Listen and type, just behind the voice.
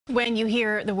When you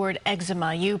hear the word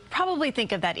eczema, you probably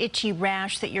think of that itchy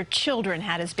rash that your children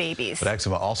had as babies. But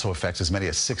eczema also affects as many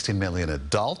as 16 million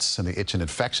adults, and the itch and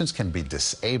infections can be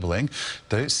disabling.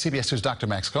 The CBS News' Dr.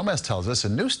 Max Gomez tells us a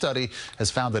new study has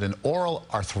found that an oral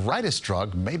arthritis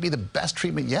drug may be the best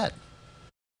treatment yet.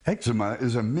 Eczema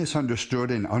is a misunderstood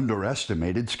and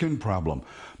underestimated skin problem.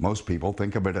 Most people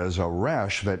think of it as a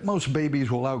rash that most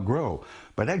babies will outgrow,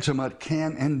 but eczema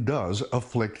can and does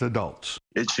afflict adults.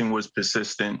 Itching was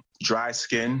persistent, dry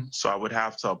skin, so I would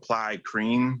have to apply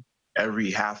cream every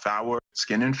half hour.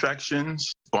 Skin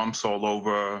infections, bumps all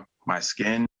over my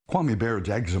skin. Kwame Baird's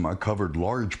eczema covered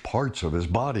large parts of his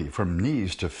body, from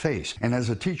knees to face, and as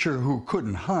a teacher who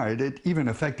couldn't hide, it even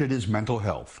affected his mental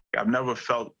health. I've never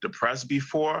felt depressed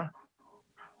before,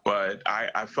 but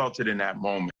I felt it in that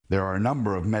moment. There are a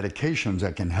number of medications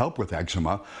that can help with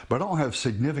eczema, but all have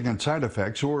significant side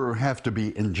effects or have to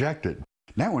be injected.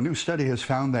 Now a new study has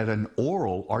found that an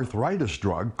oral arthritis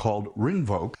drug called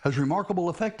RINVOQ has remarkable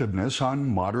effectiveness on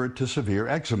moderate to severe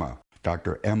eczema.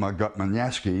 Dr. Emma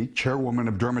Gutman-Yaski, chairwoman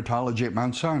of dermatology at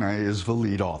Mount Sinai, is the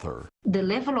lead author. The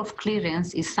level of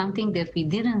clearance is something that we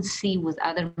didn't see with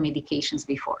other medications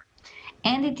before.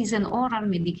 And it is an oral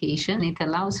medication. It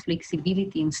allows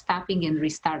flexibility in stopping and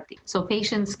restarting. So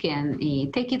patients can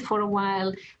take it for a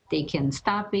while, they can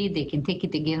stop it, they can take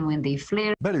it again when they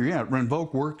flare. Better yet,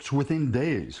 RINVOQ works within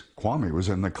days. Kwame was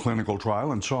in the clinical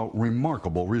trial and saw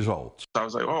remarkable results. I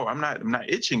was like, oh, I'm not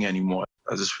itching anymore.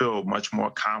 I just feel much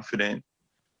more confident.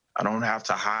 I don't have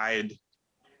to hide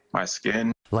my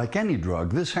skin. Like any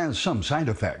drug, this has some side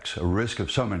effects, a risk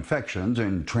of some infections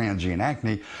and transient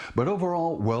acne, but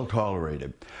overall well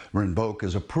tolerated. RINVOQ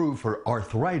is approved for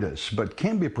arthritis, but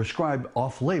can be prescribed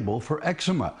off-label for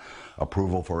eczema.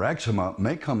 Approval for eczema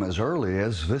may come as early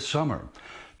as this summer.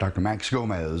 Dr. Max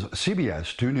Gomez,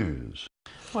 CBS 2 News.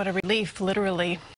 What a relief, literally.